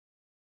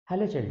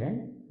Hello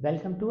children,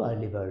 welcome to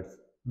Early Birds.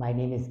 My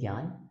name is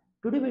Gyan.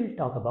 Today we'll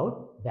talk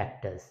about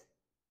vectors.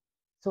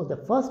 So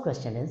the first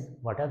question is,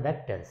 what are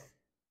vectors?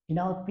 In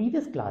our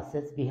previous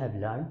classes we have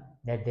learned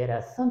that there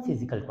are some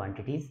physical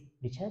quantities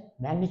which have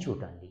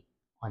magnitude only.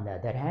 On the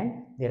other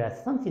hand, there are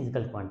some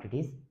physical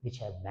quantities which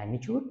have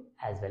magnitude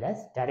as well as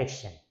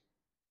direction.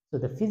 So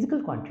the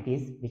physical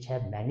quantities which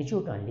have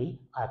magnitude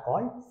only are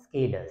called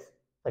scalars.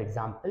 For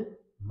example,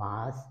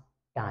 mass,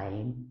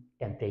 time,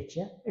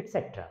 temperature,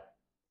 etc.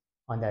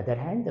 On the other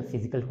hand, the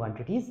physical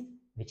quantities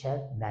which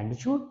have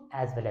magnitude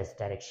as well as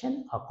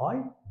direction are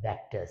called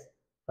vectors.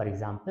 For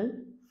example,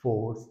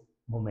 force,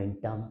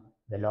 momentum,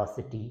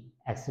 velocity,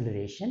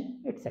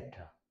 acceleration,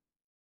 etc.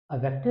 A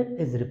vector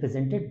is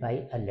represented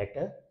by a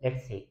letter,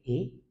 let's say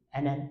A,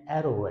 and an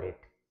arrow over it,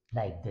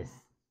 like this.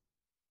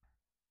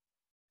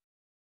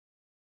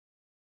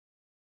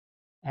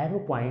 Arrow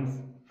points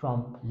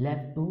from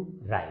left to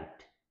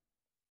right.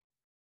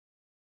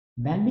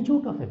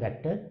 Magnitude of a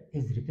vector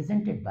is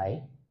represented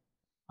by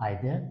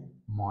either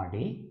mod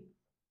A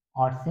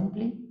or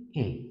simply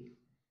A.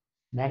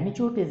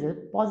 Magnitude is a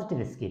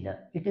positive scalar.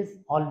 It is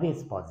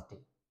always positive.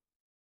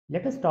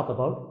 Let us talk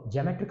about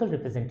geometrical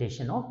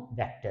representation of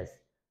vectors.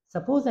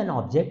 Suppose an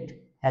object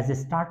has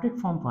started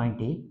from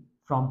point A.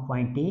 From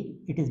point A,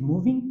 it is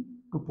moving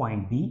to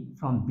point B,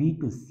 from B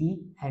to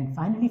C, and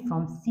finally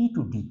from C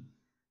to D.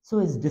 So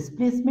its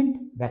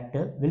displacement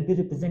vector will be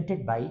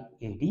represented by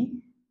AD,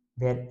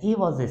 where A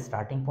was the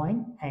starting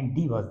point and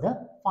D was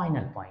the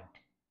final point.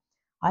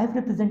 I have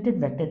represented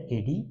vector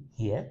AD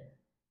here.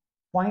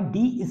 Point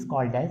D is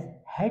called as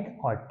head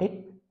or tip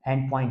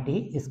and point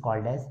A is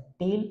called as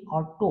tail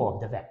or toe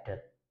of the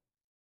vector.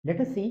 Let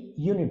us see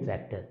unit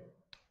vector.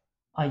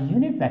 A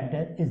unit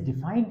vector is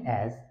defined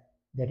as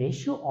the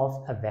ratio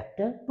of a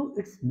vector to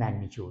its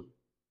magnitude.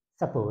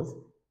 Suppose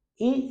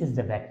A is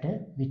the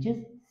vector which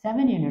is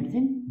 7 units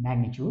in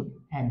magnitude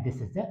and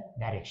this is the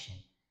direction.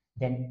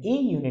 Then A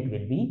unit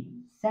will be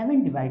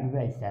 7 divided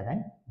by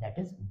 7, that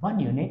is 1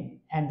 unit,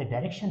 and the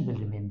direction will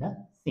remain the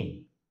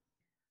same.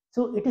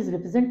 So it is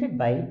represented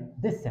by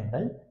this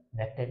symbol,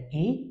 vector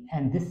A,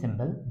 and this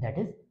symbol, that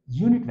is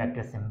unit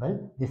vector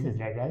symbol. This is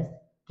read as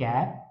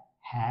cap,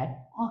 hat,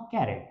 or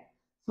caret.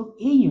 So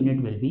A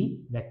unit will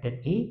be vector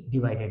A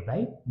divided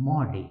by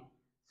mod A.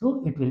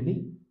 So it will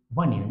be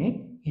 1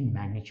 unit in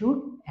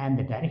magnitude and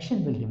the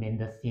direction will remain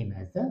the same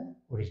as the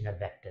original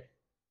vector.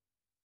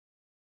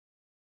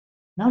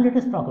 Now let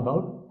us talk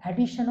about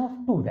addition of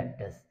two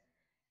vectors.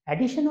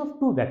 Addition of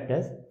two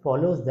vectors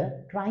follows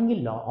the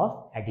triangle law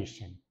of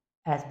addition.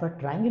 As per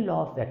triangle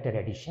law of vector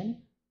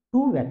addition,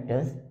 two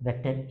vectors,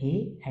 vector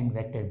A and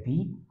vector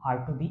B,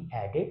 are to be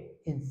added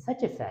in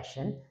such a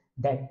fashion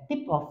that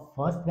tip of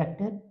first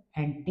vector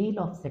and tail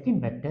of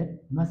second vector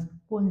must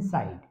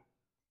coincide,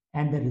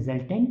 and the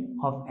resultant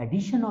of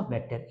addition of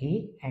vector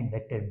A and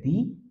vector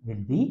B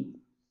will be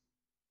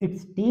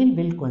its tail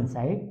will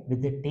coincide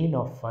with the tail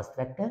of first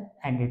vector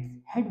and its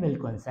head will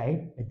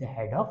coincide with the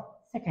head of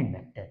second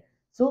vector.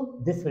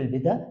 So this will be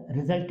the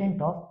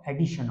resultant of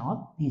addition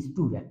of these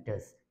two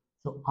vectors.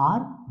 So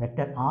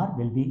vector R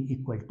will be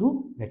equal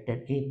to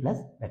vector A plus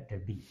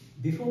vector B.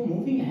 Before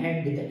moving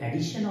ahead with the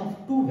addition of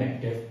two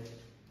vectors,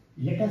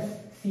 let us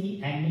see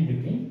angle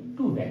between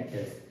two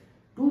vectors.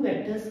 Two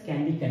vectors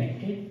can be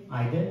connected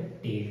either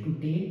tail to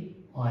tail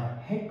or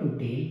head to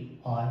tail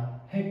or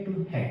head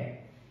to head.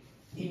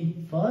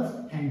 In first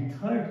and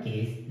third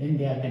case, when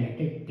they are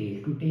connected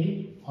tail to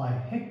tail or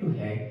head to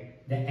head,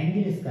 the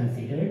angle is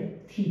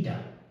considered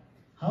theta.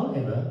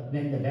 However,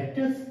 when the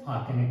vectors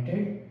are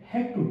connected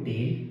head to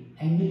tail,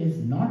 angle is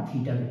not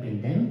theta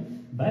between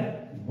them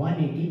but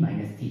 180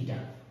 minus theta.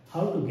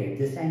 How to get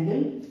this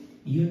angle?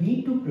 You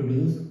need to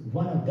produce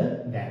one of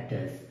the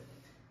vectors.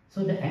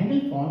 So the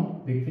angle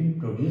formed between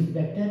produced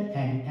vector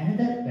and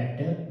another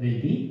vector will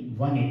be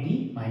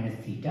 180 minus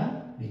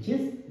theta, which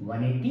is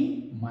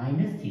 180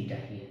 minus theta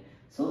here.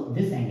 So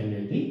this angle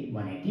will be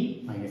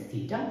 180 minus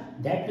theta.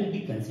 That will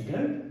be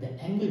considered the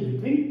angle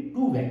between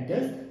two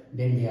vectors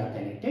when they are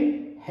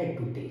connected head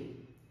to tail.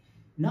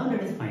 Now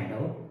let us find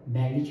out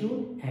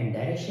magnitude and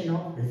direction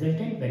of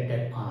resultant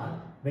vector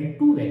R when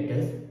two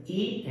vectors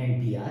A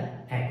and B are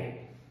added.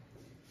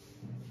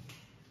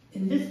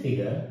 In this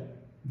figure,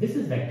 this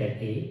is vector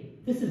A,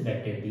 this is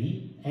vector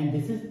B, and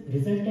this is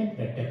resultant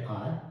vector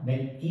R when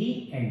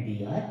A and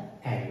B are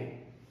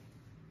added.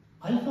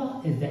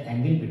 Alpha is the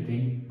angle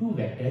between two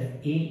vectors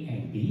A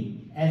and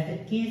B, as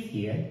the case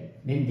here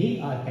when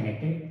they are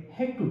connected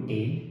head to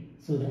tail.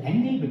 So the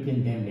angle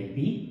between them will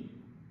be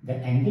the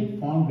angle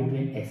formed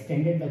between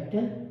extended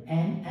vector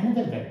and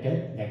another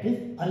vector, that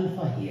is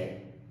alpha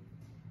here.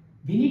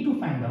 We need to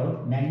find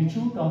out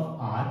magnitude of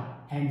R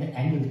and the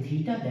angle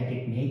theta that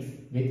it makes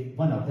with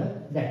one of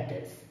the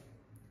vectors.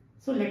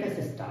 So let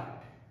us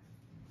start.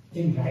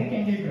 In right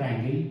angle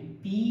triangle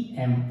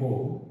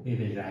PMO, we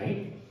will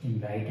write in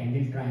right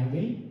angle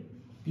triangle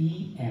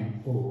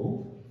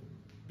PMO,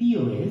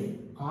 PO is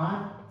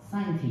R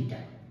sin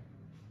theta.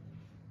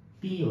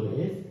 PO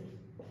is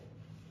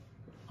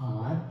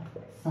R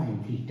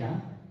sin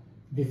theta.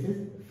 This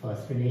is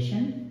first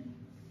relation,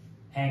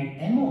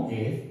 and MO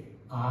is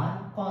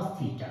R cos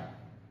theta.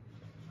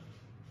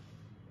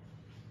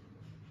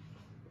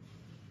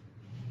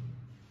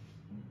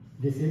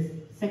 This is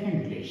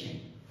second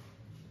relation.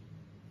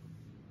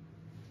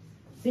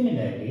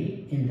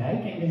 Similarly, in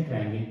right angle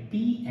triangle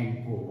P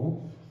and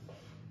O,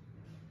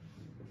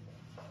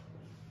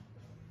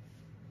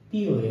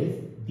 PO is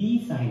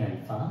B sin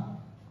alpha,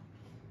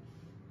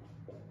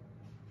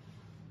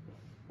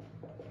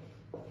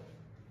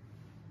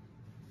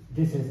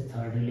 this is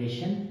third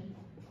relation,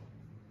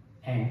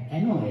 and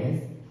NO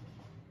is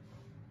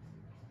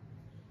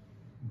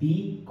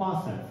B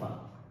cos alpha.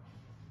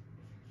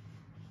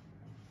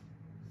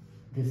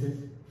 This is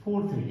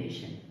fourth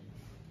relation.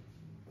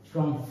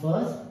 From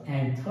first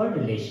and third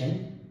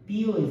relation,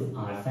 PO is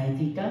R sin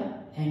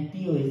theta and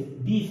PO is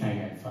B sin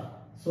alpha.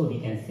 So we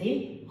can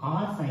say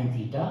R sin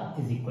theta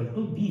is equal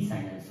to B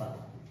sin alpha.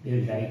 We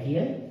will write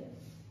here.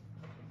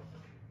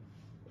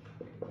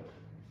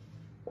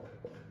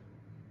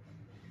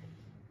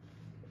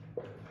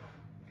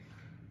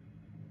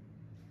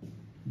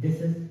 This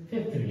is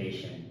fifth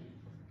relation.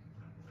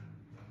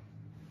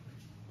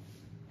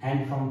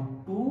 And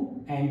from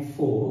 2 and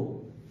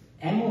 4,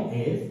 MO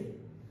is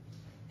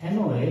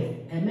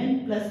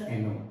Mn plus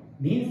No,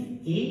 means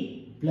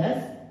A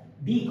plus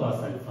B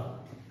cos alpha,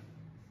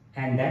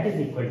 and that is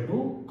equal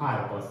to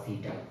R cos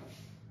theta.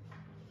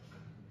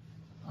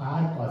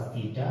 R cos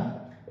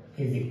theta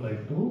is equal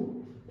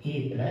to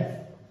A plus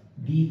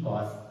B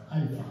cos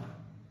alpha.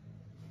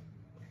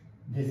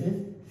 This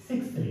is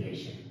sixth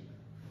relation.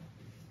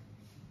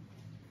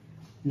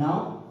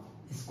 Now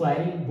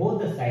squaring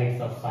both the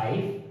sides of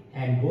 5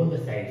 and both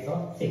the sides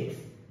of 6.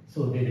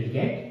 So we will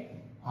get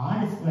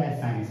R square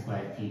sin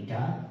square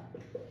theta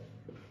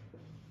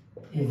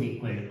is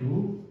equal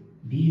to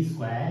B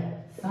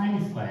square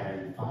sin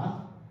square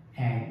alpha,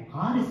 and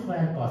R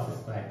square cos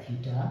square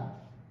theta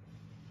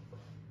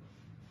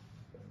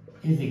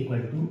is equal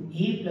to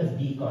A plus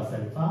B cos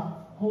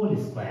alpha whole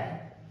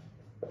square.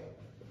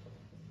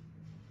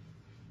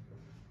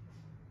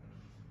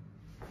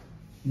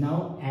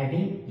 Now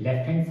adding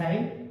left hand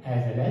side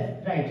as well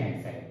as right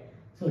hand side.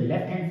 So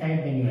left hand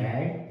side, when you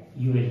add,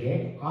 you will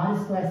get R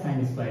square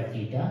sin square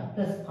theta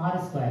plus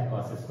R square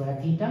cos square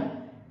theta.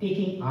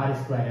 Taking R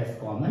square as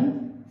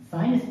common,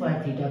 sin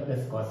square theta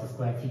plus cos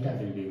square theta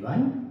will be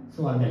 1.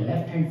 So on the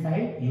left hand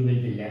side, you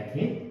will be left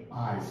with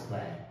R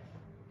square.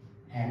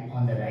 And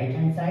on the right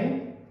hand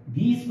side,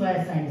 B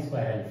square sin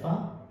square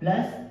alpha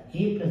plus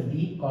A plus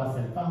B cos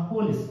alpha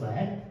whole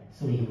square.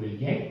 So you will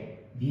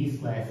get B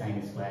square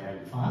sin square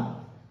alpha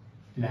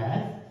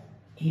plus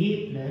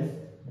A plus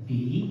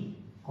B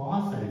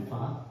cos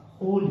alpha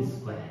whole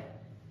square.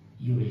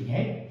 You will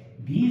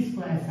get B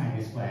square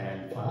sin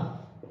square alpha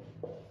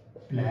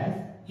plus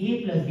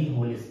A plus B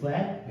whole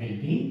square will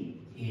be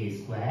A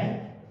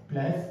square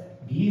plus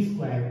B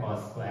square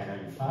cos square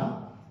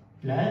alpha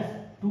plus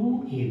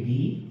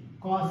 2AB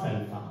cos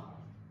alpha.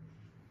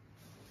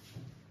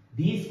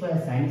 B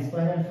square sin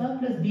square alpha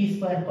plus B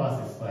square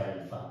cos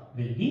square alpha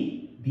will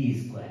be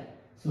B square.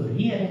 So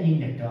rearranging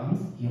the terms,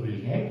 you will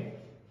get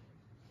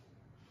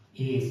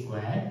A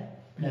square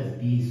plus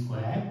B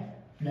square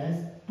plus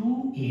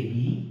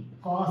 2AB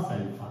cos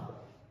alpha,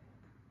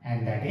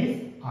 and that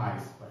is R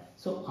square.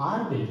 So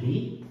R will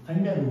be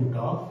under root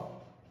of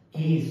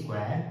A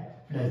square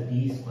plus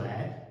B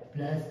square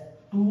plus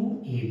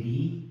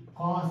 2AB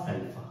cos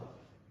alpha.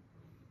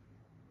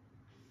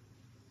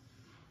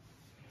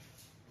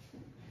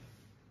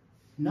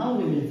 Now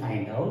we will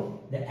find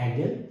out the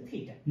angle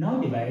theta. Now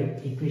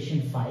divide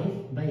equation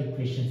 5 by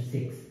equation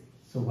 6.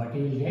 So what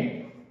you will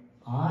get?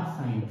 R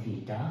sin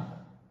theta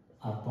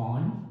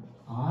upon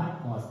R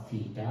cos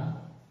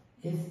theta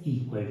is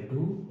equal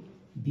to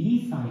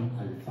B sin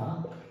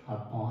alpha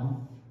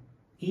upon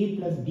A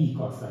plus B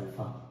cos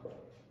alpha.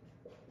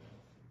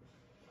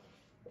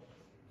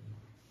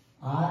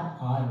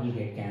 R will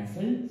get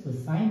cancelled. So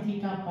sin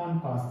theta upon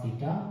cos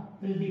theta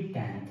will be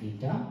tan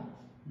theta,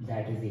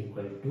 that is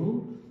equal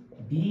to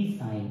B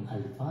sin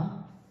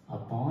alpha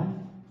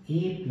upon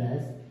A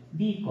plus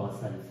B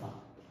cos alpha,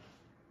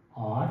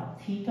 or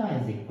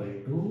theta is equal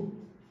to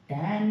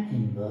tan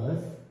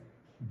inverse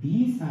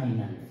B sin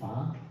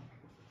alpha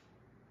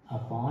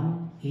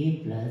upon A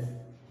plus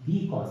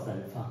B cos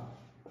alpha.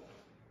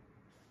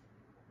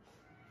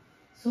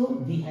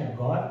 So we have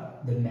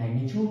got the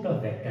magnitude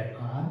of vector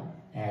R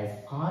as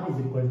R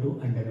is equal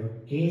to under root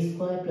A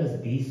square plus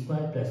B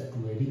square plus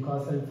 2AB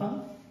cos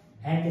alpha,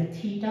 and the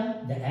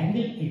theta, the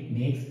angle it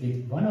makes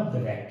with one of the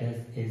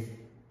vectors, is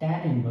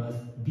tan inverse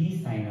B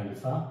sin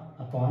alpha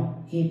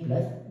upon A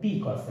plus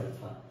B cos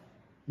alpha.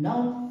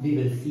 Now we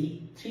will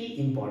see three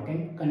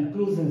important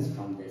conclusions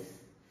from this.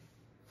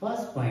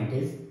 First point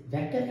is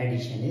vector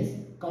addition is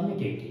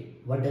commutative.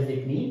 What does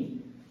it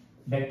mean?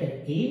 Vector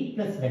A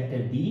plus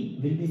vector B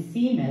will be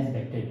same as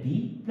vector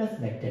B plus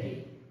vector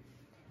A.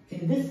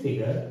 In this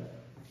figure,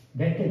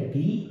 vector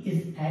B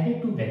is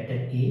added to vector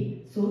A,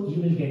 so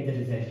you will get the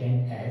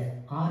resultant as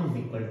R is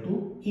equal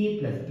to A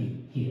plus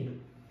B here.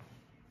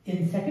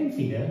 In second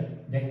figure,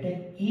 vector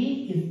A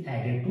is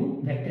added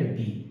to vector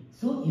B.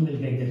 So you will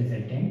get the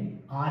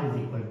resultant R is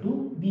equal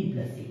to B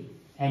plus A.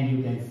 And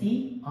you can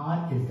see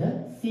R is the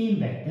same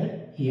vector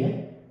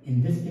here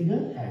in this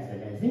figure as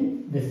well as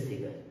in this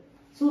figure.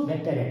 So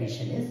vector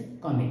addition is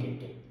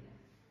commutative.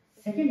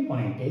 Second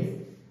point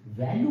is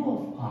value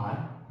of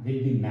R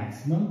will be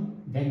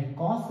maximum when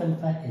cos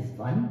alpha is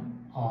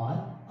 1 or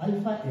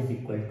alpha is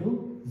equal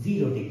to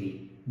 0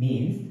 degree.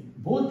 Means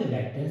both the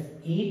vectors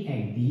A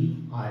and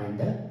B are in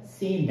the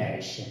same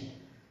direction.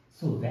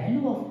 So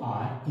value of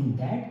R in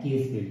that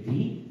case will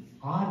be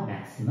R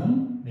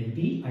maximum will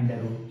be under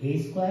root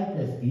A square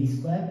plus B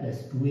square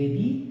plus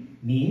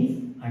 2AB,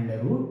 means under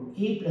root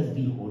A plus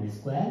B whole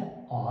square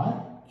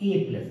or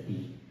A plus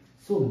B.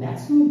 So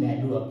maximum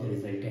value of the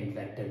resultant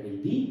vector will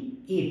be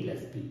A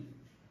plus B.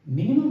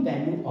 Minimum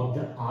value of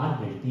the R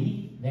will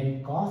be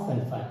when cos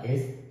alpha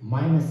is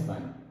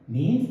 -1,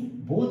 means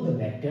both the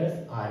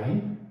vectors are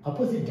in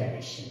opposite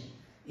direction.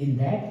 In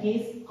that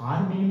case,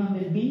 R minimum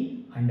will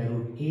be under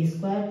root A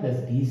square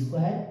plus B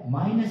square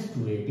minus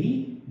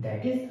 2AB,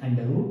 that is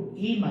under root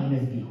A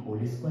minus B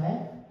whole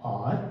square,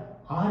 or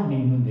R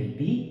minimum will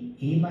be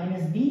A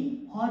minus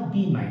B or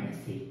B minus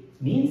A,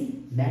 means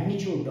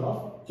magnitude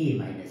of A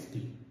minus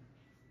B.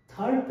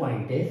 Third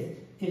point is,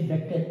 if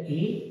vector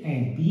A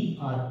and B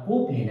are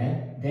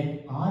coplanar, then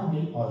R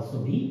will also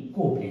be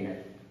coplanar.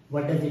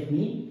 What does it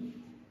mean?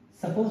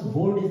 Suppose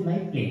board is my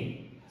plane.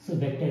 So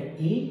vector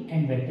A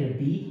and vector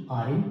B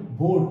are in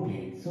board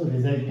plane. So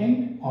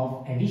resultant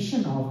of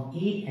addition of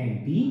A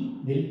and B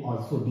will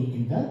also be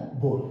in the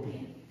board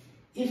plane.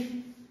 If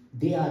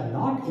they are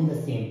not in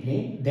the same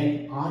plane,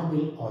 then R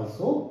will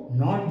also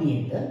not be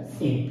in the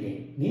same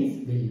plane,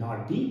 means will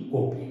not be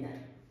coplanar.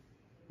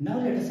 Now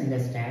let us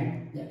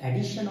understand the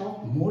addition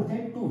of more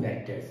than two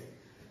vectors.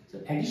 So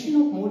addition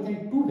of more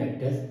than two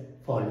vectors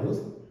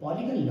follows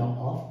Polygon Law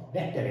of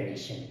vector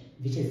addition,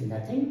 which is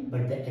nothing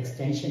but the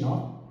extension of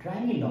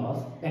Triangle Law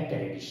of vector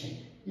addition.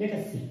 Let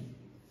us see.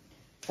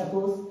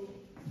 Suppose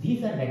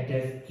these are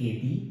vectors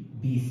AB,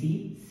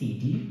 BC,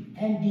 CD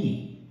and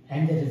DE,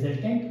 and the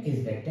resultant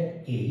is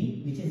vector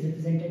AE, which is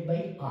represented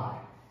by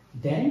R.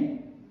 Then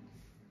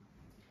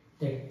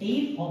the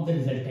tail of the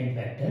resultant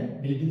vector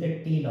will be the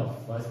tail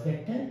of first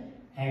vector,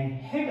 and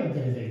head of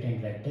the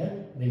resultant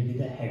vector will be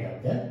the head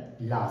of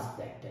the last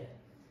vector.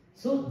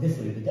 So this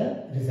will be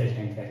the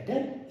resultant vector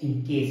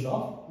in case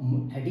of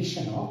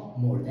addition of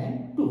more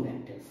than two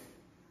vectors.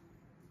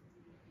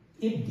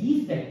 If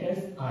these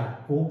vectors are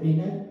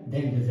coplanar,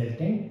 then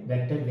resultant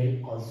vector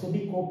will also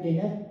be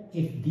coplanar.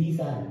 If these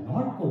are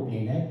not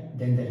coplanar,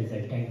 then the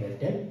resultant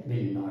vector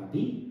will not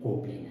be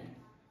coplanar.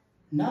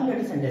 Now let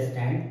us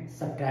understand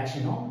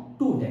subtraction of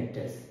two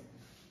vectors.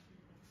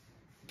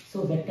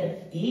 So vector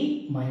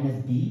A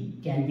minus B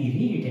can be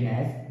rewritten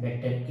as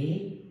vector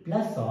A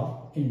plus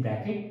of in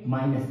bracket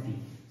minus B.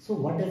 So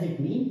what does it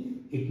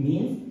mean? It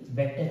means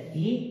vector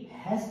A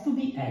has to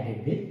be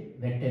added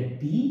with vector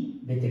B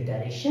with the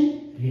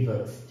direction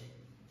reversed.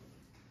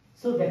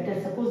 So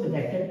suppose the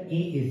vector A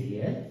is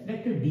here,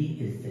 vector B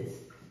is this.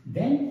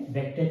 Then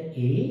vector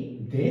A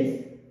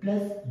this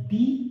plus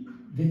B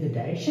with the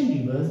direction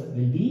reversed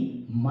will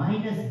be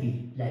minus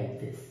B like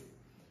this.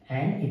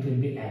 And it will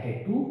be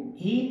added to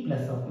A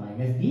plus of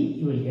minus B,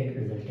 you will get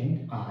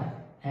resultant R,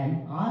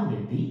 and R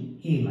will be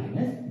A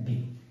minus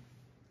B.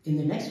 In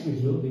the next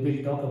video, we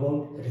will talk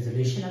about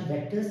resolution of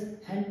vectors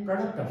and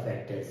product of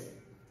vectors.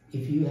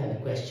 If you have a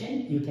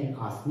question, you can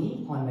ask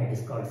me on my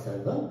Discord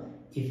server.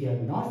 If you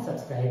have not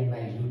subscribed my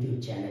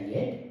YouTube channel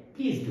yet,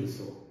 please do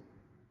so.